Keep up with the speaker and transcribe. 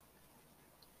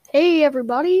Hey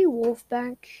everybody,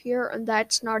 Wolfbank here, and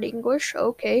that's not English,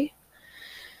 okay.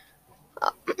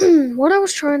 What I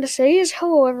was trying to say is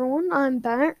hello everyone, I'm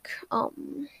back,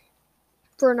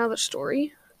 for another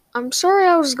story. I'm sorry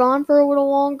I was gone for a little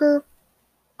longer.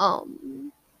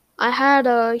 Um, I had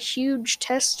a huge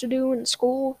test to do in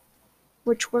school,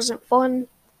 which wasn't fun.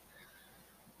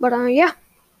 But yeah,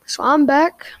 so I'm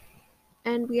back,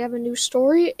 and we have a new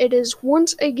story. It is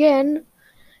once again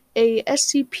a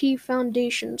SCP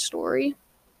Foundation story.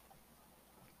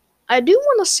 I do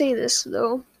want to say this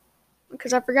though,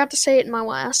 because I forgot to say it in my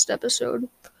last episode.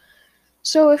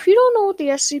 So, if you don't know what the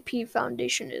SCP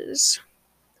Foundation is,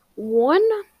 one,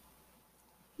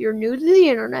 you're new to the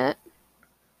internet.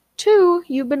 Two,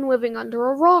 you've been living under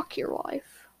a rock your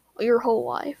whole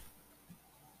life.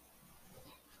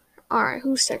 Alright,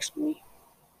 who's texting me?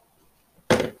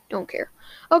 Don't care.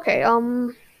 Okay,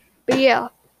 but yeah.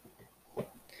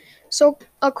 So,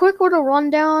 a quick little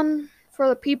rundown for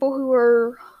the people who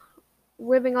are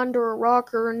living under a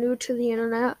rock or are new to the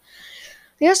internet.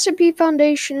 The SCP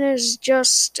Foundation is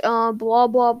just blah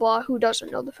blah blah. Who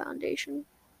doesn't know the Foundation?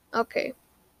 Okay.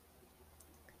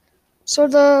 So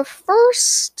the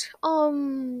first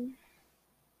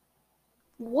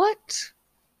what?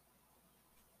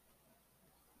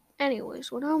 Anyways,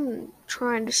 what I'm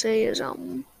trying to say is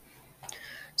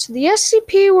so the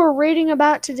SCP we're reading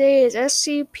about today is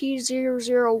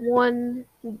SCP-001.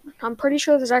 I'm pretty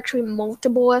sure there's actually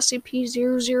multiple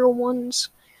SCP-001s,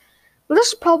 but this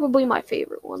is probably my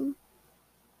favorite one.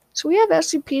 So we have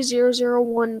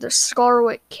SCP-001, the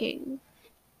Scarlet King.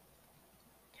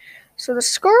 So the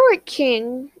Scarlet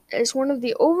King is one of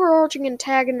the overarching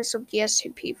antagonists of the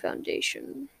SCP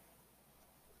Foundation.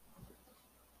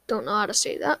 Don't know how to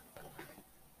say that.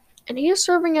 And he is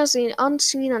serving as the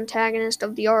unseen antagonist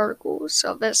of the articles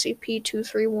of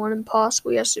SCP-231 and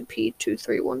possibly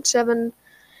SCP-2317,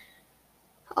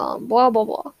 blah blah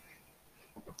blah.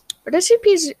 But the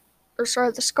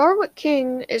Scarlet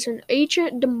King is an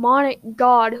ancient demonic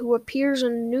god who appears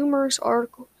in numerous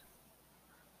articles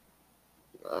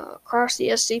across the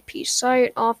SCP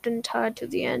site, often tied to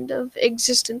the end of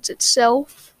existence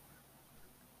itself,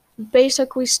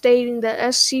 basically stating that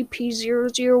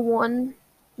SCP-001,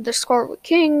 the Scarlet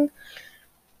King,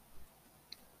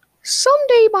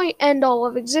 someday might end all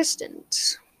of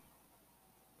existence.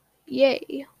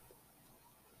 Yay.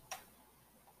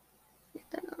 Get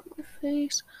that out of my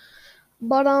face.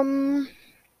 But,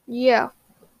 yeah.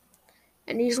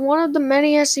 And he's one of the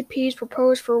many SCPs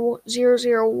proposed for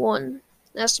 001,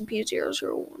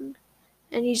 SCP-001.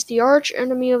 And he's the arch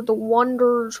enemy of the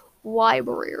Wonders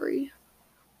Library.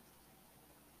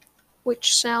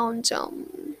 Which sounds,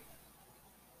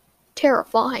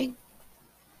 terrifying.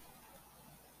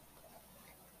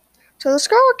 So the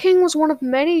Scarlet King was one of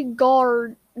many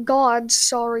gods,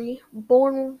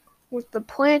 born with the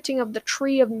planting of the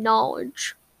Tree of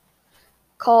Knowledge,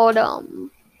 called,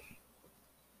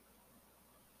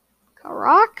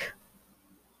 Karak?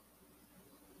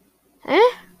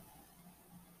 Eh?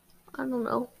 I don't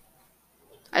know.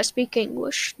 I speak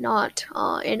English, not,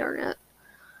 internet.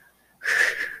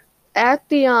 At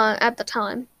the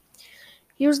time.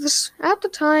 He was the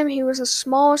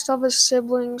smallest of his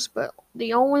siblings, but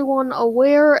the only one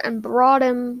aware, and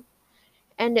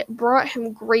it brought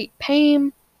him great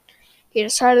pain. He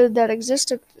decided that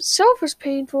existence itself was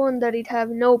painful and that he'd have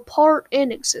no part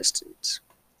in existence,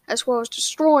 as well as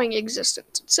destroying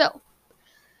existence itself.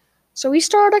 So he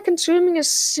started consuming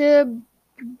his siblings.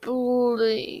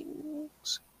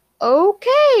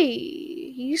 Okay,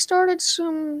 he started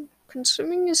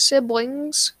consuming his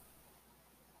siblings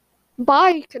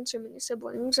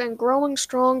and growing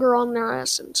stronger on their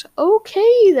essence.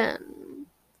 Okay, then.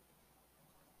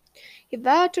 He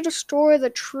vowed to destroy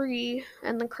the tree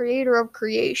and the creator of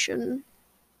creation.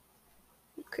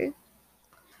 Okay.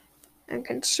 And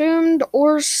consumed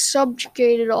or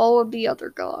subjugated all of the other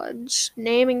gods,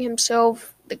 naming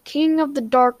himself the King of the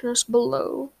Darkness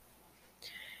below.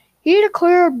 He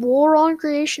declared war on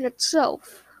creation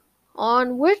itself,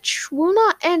 on which will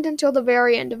not end until the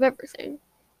very end of everything.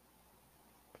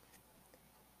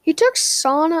 He took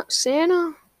Santa,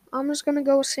 I'm just gonna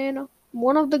go with Santa,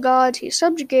 one of the gods he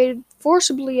subjugated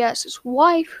forcibly as his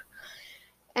wife,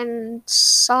 and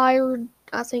sired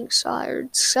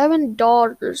 7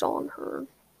 daughters on her.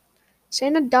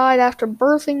 Santa died after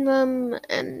birthing them,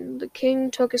 and the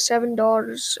king took his 7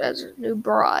 daughters as his new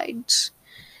brides,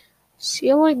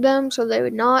 sealing them so they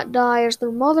would not die as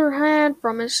their mother had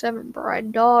from his 7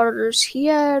 bride daughters. He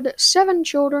had 7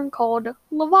 children called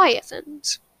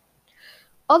Leviathans.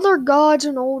 Other gods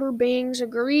and older beings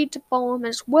agreed to follow him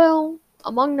as well.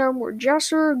 Among them were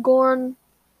Jesser, Gorn,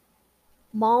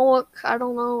 Moloch, I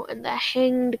don't know, and the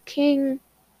Hanged King.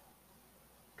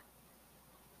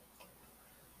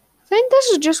 I think this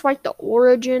is just like the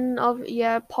origin of,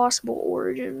 yeah, possible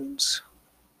origins.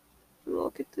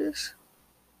 Look at this.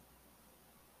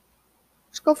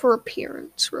 Let's go for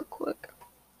appearance real quick.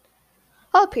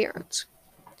 Appearance.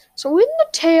 So in the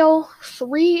tale,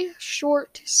 3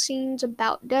 short scenes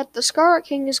about death, the Scarlet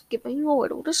King is giving a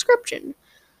little description.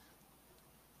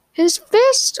 His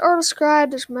fists are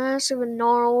described as massive and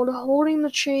gnarled, holding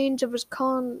the chains of his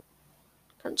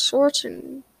consorts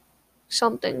and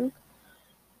something.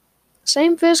 The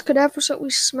same fist could effortlessly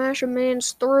smash a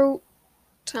man's throat.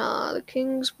 The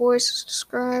king's voice is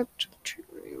described.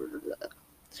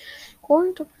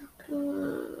 According to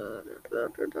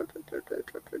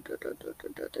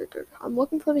I'm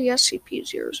looking for the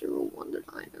SCP-001 that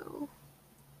I know.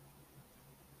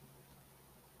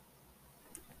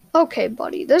 Okay,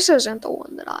 buddy, this isn't the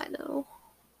one that I know.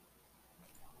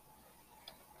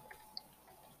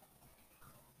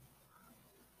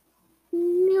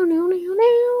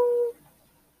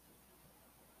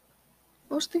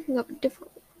 I was thinking of a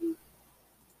different one.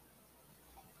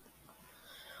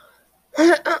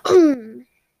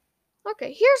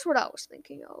 Okay, here's what I was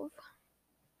thinking of.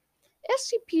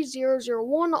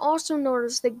 SCP-001, also known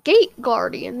as the Gate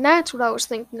Guardian, that's what I was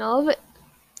thinking of,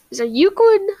 is a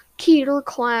Euclid Keter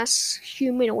class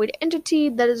humanoid entity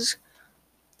that is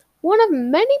one of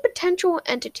many potential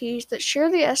entities that share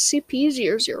the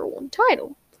SCP-001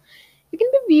 title. It can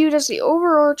be viewed as the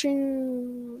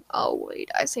overarching... Oh, wait,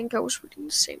 I think I was reading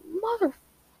the same mother...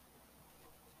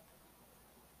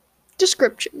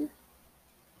 Description.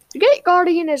 The Gate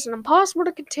Guardian is an impossible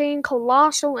to contain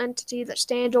colossal entity that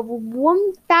stands over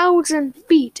 1,000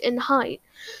 feet in height,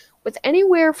 with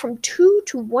anywhere from 2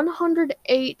 to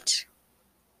 108,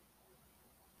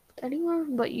 anywhere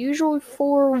but usually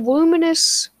 4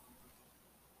 luminous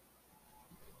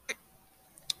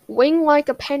wing-like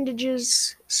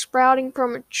appendages sprouting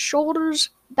from its shoulders,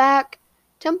 back,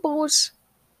 temples.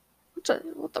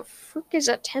 What the frick is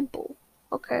a temple?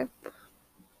 Okay.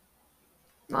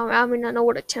 I mean, I know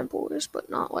what a temple is, but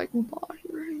not like body,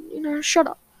 right? Shut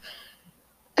up.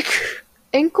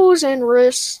 Ankles and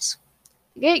wrists.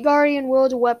 The Gate Guardian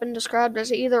wields a weapon described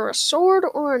as either a sword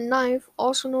or a knife,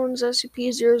 also known as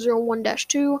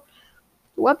SCP-001-2.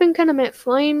 The weapon can emit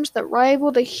flames that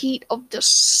rival the heat of the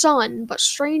sun, but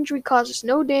strangely causes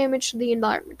no damage to the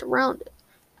environment around it.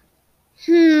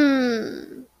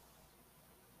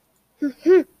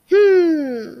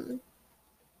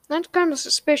 That's kind of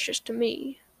suspicious to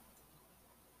me.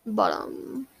 But,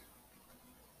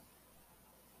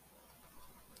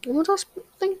 what else was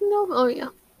I thinking of? Oh, yeah.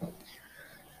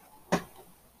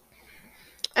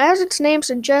 As its name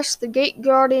suggests, the Gate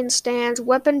Guardian stands,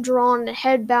 weapon drawn and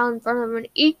head bowed in front of an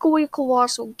equally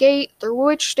colossal gate, through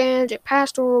which stands a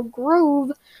pastoral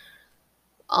grove,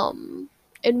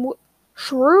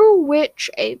 through which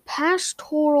a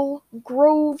pastoral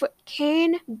grove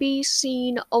can be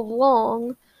seen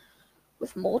along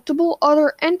with multiple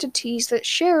other entities that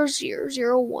share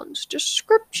 001's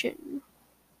description.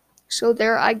 So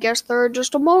I guess there are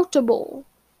just a multiple,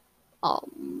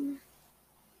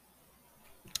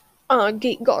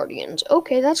 Gate Guardians.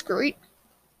 Okay, that's great.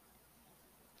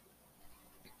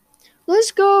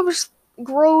 This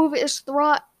grove is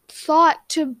thought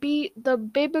to be the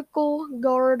biblical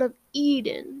Garden of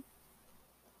Eden.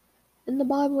 In the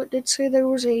Bible, it did say there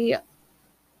was a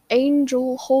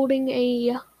angel holding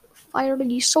a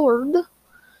fiery sword.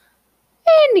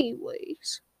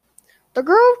 Anyways, the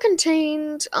grove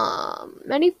contains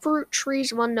many fruit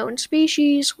trees of unknown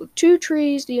species, with 2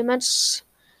 trees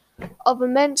of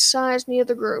immense size near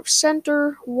the grove's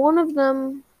center. One of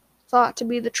them, thought to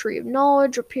be the tree of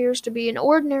knowledge, appears to be an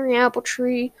ordinary apple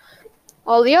tree,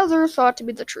 while the other, thought to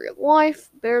be the tree of life,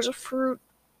 bears a fruit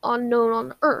unknown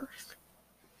on Earth.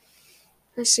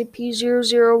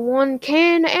 SCP-001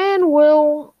 can and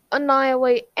will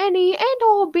annihilate any and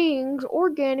all beings,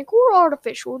 organic or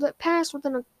artificial, that pass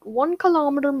within a 1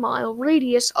 kilometer-mile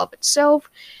radius of itself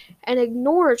and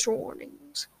ignore its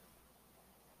warnings.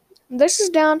 This is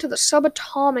down to the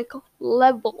subatomic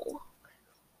level.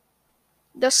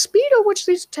 The speed at which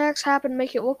these attacks happen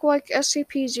make it look like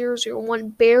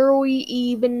SCP-001 barely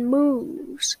even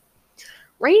moves.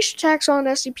 Ranged attacks on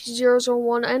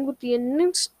SCP-001 end with the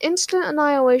instant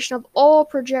annihilation of all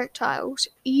projectiles,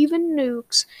 even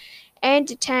nukes, and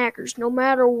attackers, no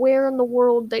matter where in the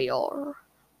world they are.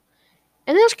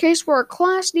 In this case, where a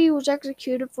Class D was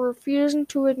executed for refusing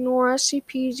to ignore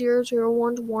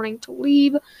SCP-001's warning to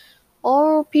leave,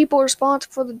 all people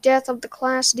responsible for the death of the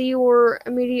Class D were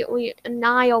immediately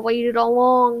annihilated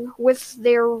along with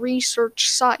their research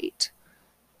site.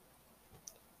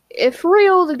 If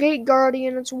real, the Gate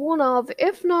Guardian is one of,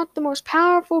 if not the most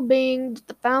powerful being that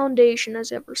the Foundation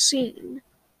has ever seen.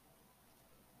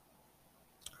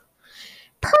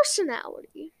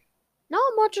 Personality. Not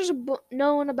much is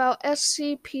known about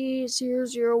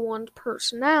SCP-001's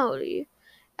personality,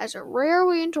 as it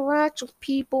rarely interacts with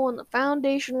people and the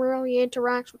Foundation rarely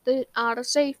interacts with it out of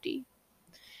safety.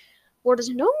 What is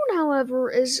known, however,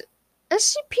 is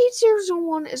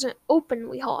SCP-001 isn't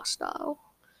openly hostile,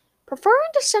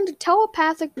 preferring to send a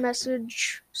telepathic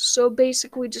message, so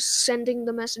basically just sending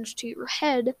the message to your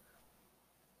head.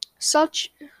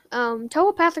 Such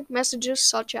telepathic messages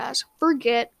such as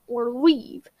forget or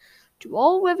leave to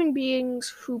all living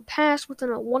beings who pass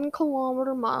within a 1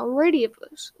 kilometer mile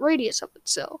radius of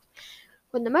itself.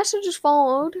 When the message is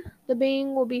followed, the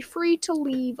being will be free to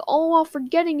leave, all while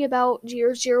forgetting about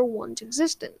 001's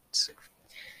existence.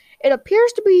 It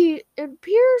appears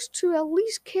to at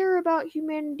least care about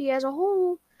humanity as a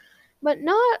whole, but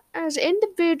not as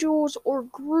individuals or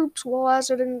groups, while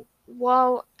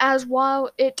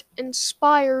it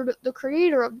inspired the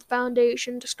creator of the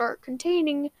Foundation to start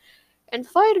containing and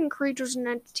fighting creatures and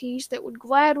entities that would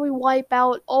gladly wipe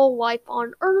out all life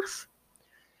on Earth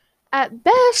at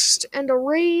best and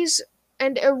erase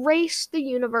the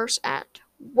universe at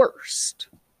worst.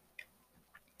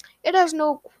 It has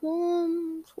no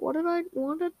qualms. What did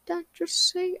that just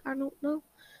say? I don't know.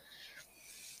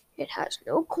 It has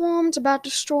no qualms about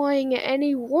destroying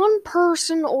any one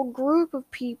person or group of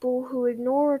people who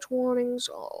ignore its warnings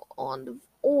on the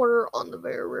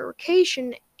very rare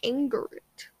occasion, anger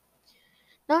it.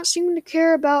 Not seeming to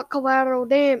care about collateral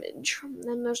damage.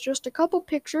 And there's just a couple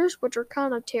pictures which are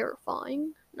kind of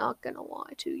terrifying, not gonna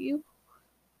lie to you.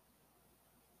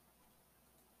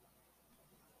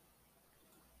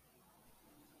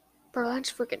 Bro,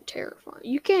 that's freaking terrifying.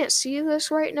 You can't see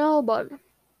this right now, but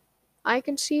I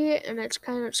can see it, and it's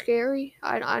kind of scary.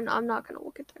 I'm not gonna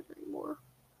look at that anymore.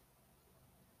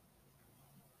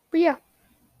 But yeah,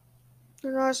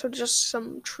 there's also just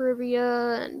some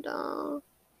trivia and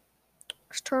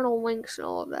external links and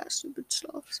all of that stupid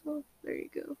stuff. So there you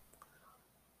go.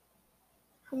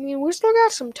 I mean, we still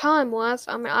got some time left.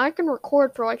 I mean, I can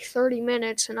record for like 30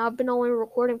 minutes, and I've been only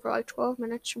recording for like 12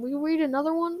 minutes. Should we read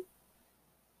another one?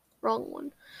 Wrong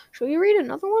one. Should we read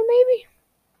another one, maybe?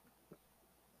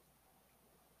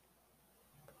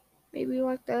 Maybe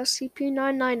like the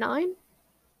SCP-999?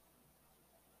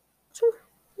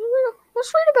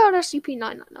 Let's read about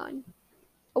SCP-999.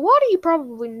 A lot of you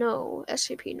probably know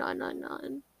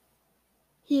SCP-999.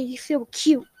 Yeah, you feel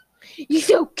cute. You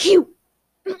feel cute.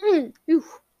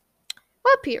 Oof.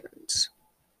 Appearance.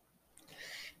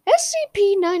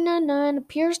 SCP-999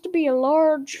 appears to be a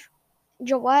large,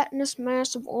 gelatinous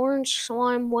mass of orange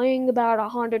slime weighing about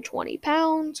 120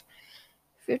 pounds,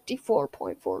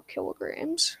 54.4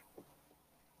 kilograms,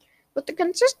 with the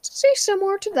consistency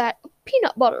similar to that of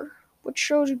peanut butter, which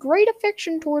shows great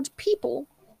affection towards people.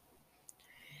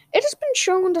 It has been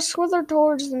shown to slither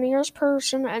towards the nearest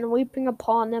person and leaping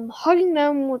upon them, hugging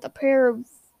them with a pair of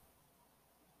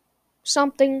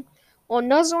something, while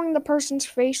nuzzling the person's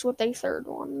face with a third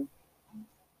one,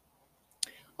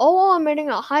 all while emitting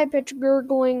a high-pitched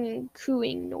gurgling and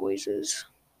cooing noises.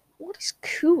 What is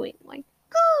cooing? Like,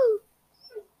 coo,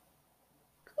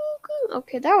 coo, coo.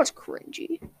 Okay, that was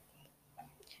cringy.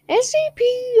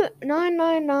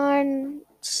 SCP-999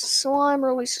 slime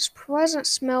releases pleasant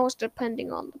smells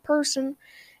depending on the person,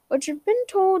 which have been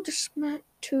told to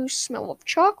smell of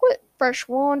chocolate, fresh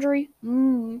laundry,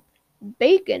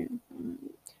 bacon,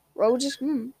 roses,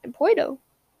 and Play-Doh.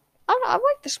 I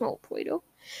like the smell of Play-Doh.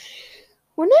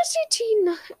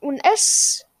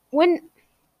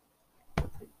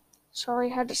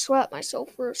 Sorry, I had to slap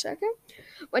myself for a second.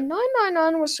 When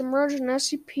 999 was submerged in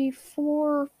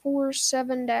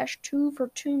SCP-447-2 for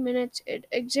 2 minutes, it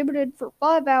exhibited for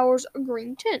 5 hours a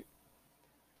green tint.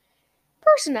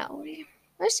 Personality.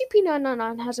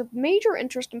 SCP-999 has a major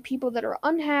interest in people that are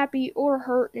unhappy or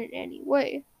hurt in any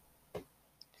way.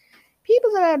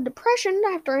 People that have depression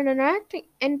after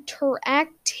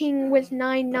interacting with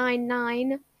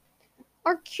 999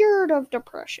 are cured of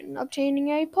depression, obtaining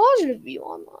a positive view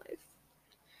on life.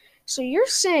 So you're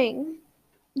saying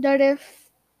that if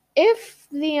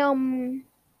the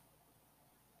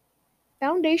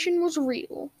Foundation was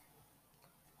real,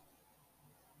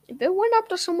 if it went up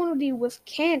to somebody with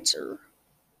cancer,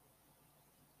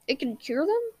 it can cure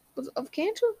them of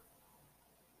cancer?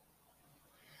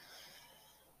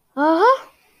 Uh-huh.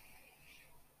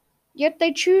 Yet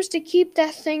they choose to keep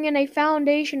that thing in a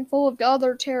Foundation full of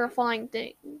other terrifying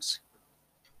things.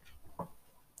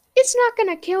 It's not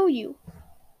gonna kill you.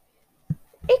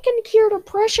 It can cure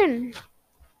depression.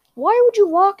 Why would you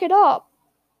lock it up?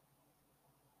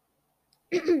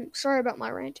 Sorry about my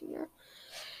ranting there.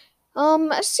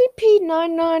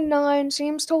 SCP-999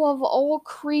 seems to love all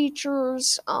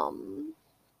creatures, and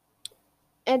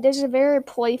is a very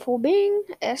playful being.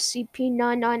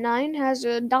 SCP-999 has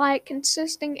a diet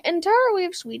consisting entirely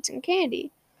of sweets and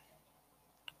candy,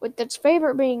 with its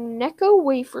favorite being Necco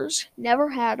wafers, never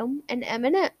had them, and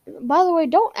M&M. By the way,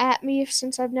 don't at me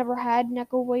since I've never had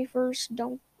Necco wafers.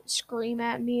 Don't scream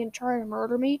at me and try to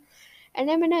murder me. And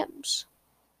M&Ms.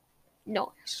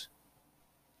 Nice.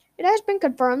 It has been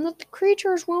confirmed that the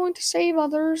creature is willing to save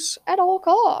others at all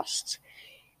costs,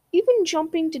 even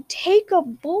jumping to take a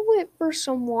bullet for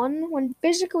someone when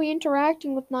physically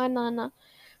interacting with 999.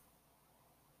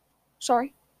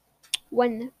 Sorry.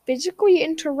 When physically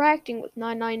interacting with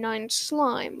 999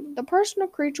 slime, the person or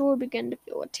creature will begin to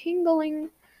feel a tingling,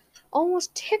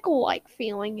 almost tickle-like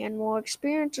feeling and will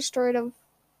experience a state of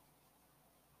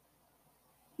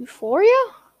euphoria?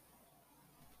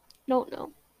 Don't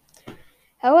know.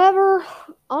 However,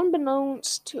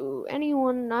 unbeknownst to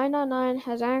anyone, 999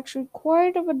 has actually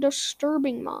quite of a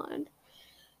disturbing mind.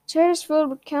 Its head is filled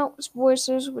with countless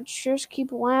voices which just keep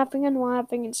laughing and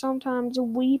laughing and sometimes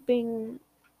weeping.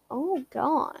 Oh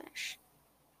gosh.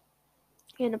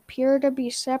 And appear to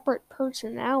be separate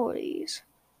personalities.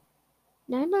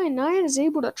 999 is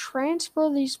able to transfer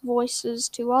these voices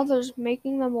to others,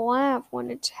 making them laugh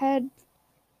when its head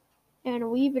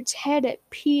and leave its head at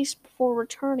peace before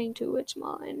returning to its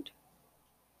mind.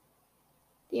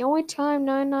 The only time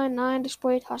 999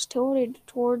 displayed hostility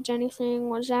towards anything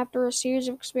was after a series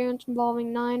of experiments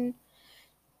involving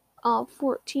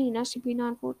 914,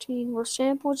 SCP-914, where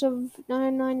samples of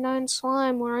 999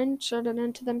 slime were inserted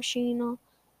into the machine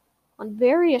on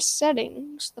various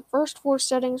settings. The first 4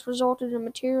 settings resulted in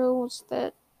materials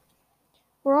that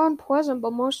were unpleasant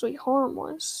but mostly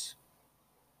harmless.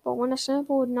 But when a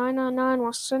sample of 999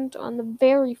 was sent on the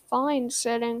very fine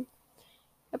setting,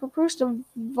 it produced a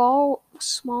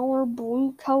smaller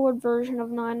blue-colored version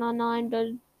of 999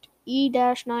 dubbed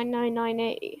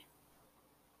E-999A.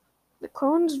 The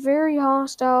clone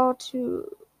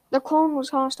was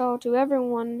hostile to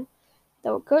everyone,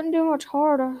 though it couldn't do much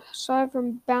harm aside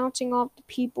from bouncing off the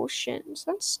people's shins.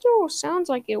 That still sounds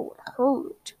like it would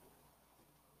hurt.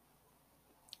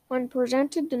 When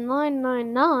presented to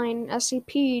 999,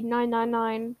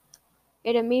 SCP-999,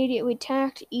 it immediately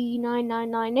attacked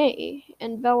E-999A,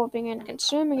 enveloping and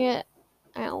consuming it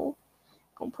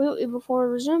completely before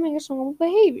resuming its normal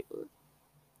behavior.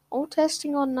 All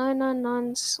testing on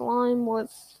 999 slime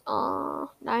with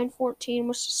 914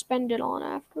 was suspended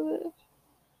after this.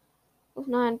 With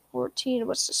 914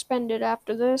 was suspended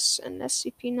after this, and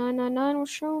SCP-999 was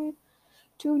shown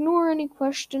to ignore any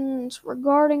questions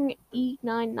regarding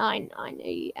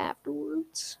E-999A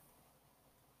afterwards.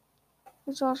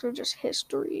 It's also just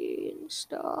history and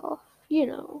stuff, you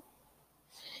know.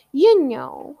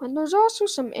 And there's also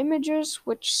some images,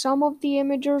 which some of the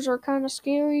images are kind of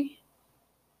scary.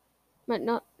 But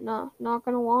not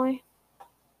gonna lie.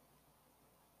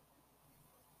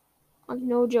 Like,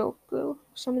 no joke, though.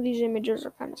 Some of these images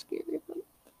are kind of scary, but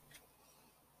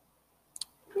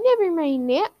never mind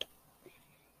that.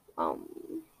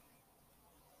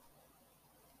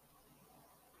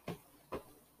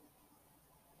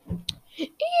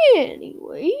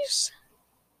 Anyways.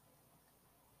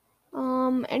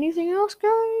 Anything else,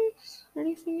 guys?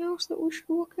 Anything else that we should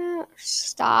look at?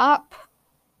 Stop.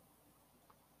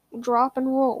 Drop and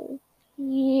roll.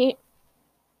 Yeah.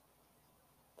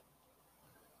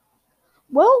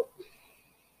 Well,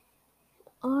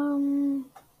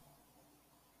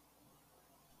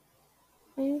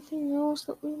 anything else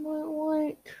that we might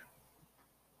like?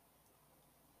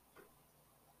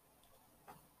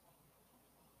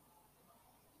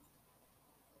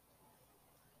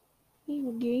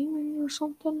 Maybe gaming or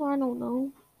something? I don't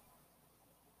know.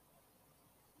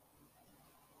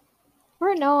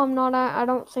 Right now, I'm not. I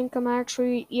don't think I'm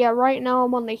actually. Yeah, right now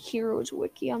I'm on the Heroes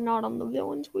Wiki. I'm not on the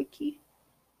Villains Wiki.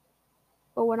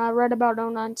 But when I read about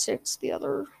 096 the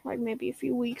other, like maybe a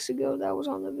few weeks ago, that was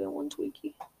on the Villains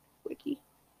Wiki.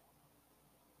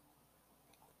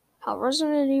 How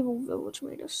Resident Evil Village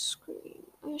made us scream.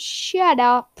 Shut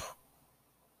up.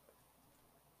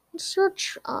 Let's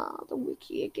search the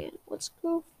wiki again. Let's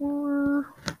go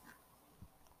for.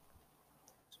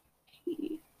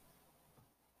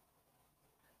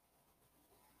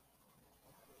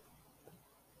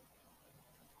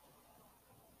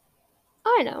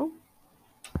 I know.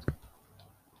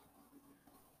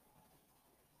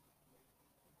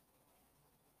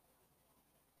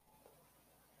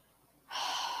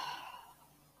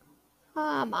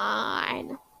 Come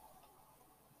on.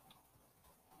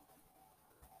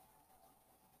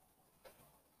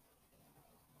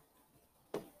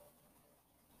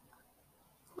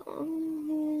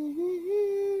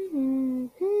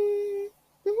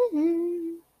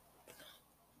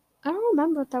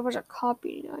 remember if that was a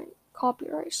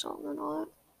copyright song or not.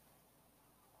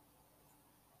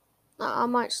 I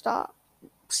might stop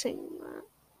singing that.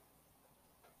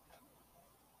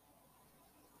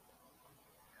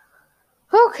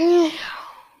 Okay.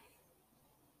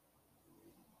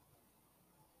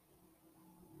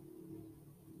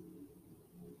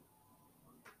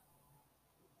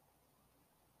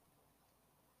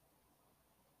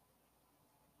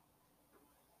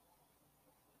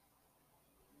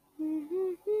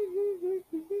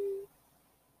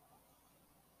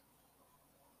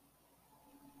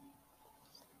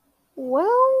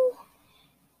 Well,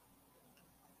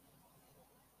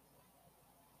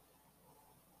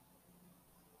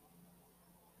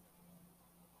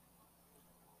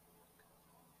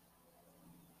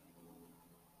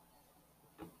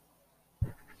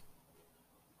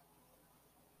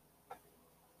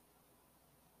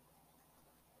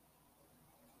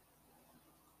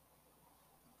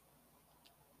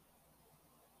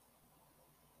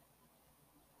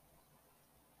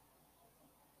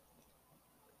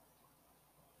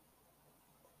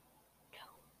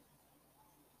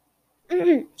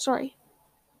 sorry.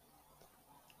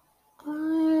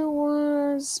 I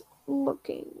was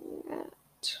looking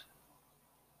at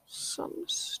some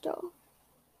stuff.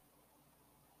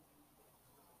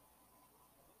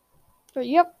 But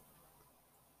yep,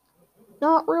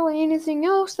 not really anything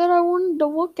else that I wanted to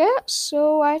look at,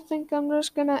 so I think I'm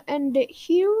just gonna end it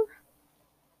here.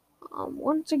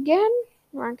 Once again,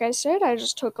 like I said, I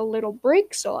just took a little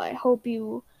break, so I hope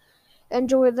you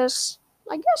enjoy this.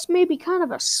 I guess maybe kind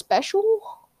of a special,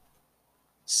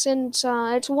 since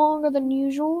it's longer than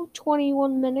usual,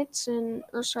 21 minutes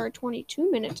or sorry,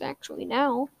 22 minutes actually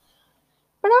now.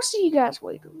 But I'll see you guys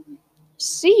later.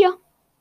 See ya!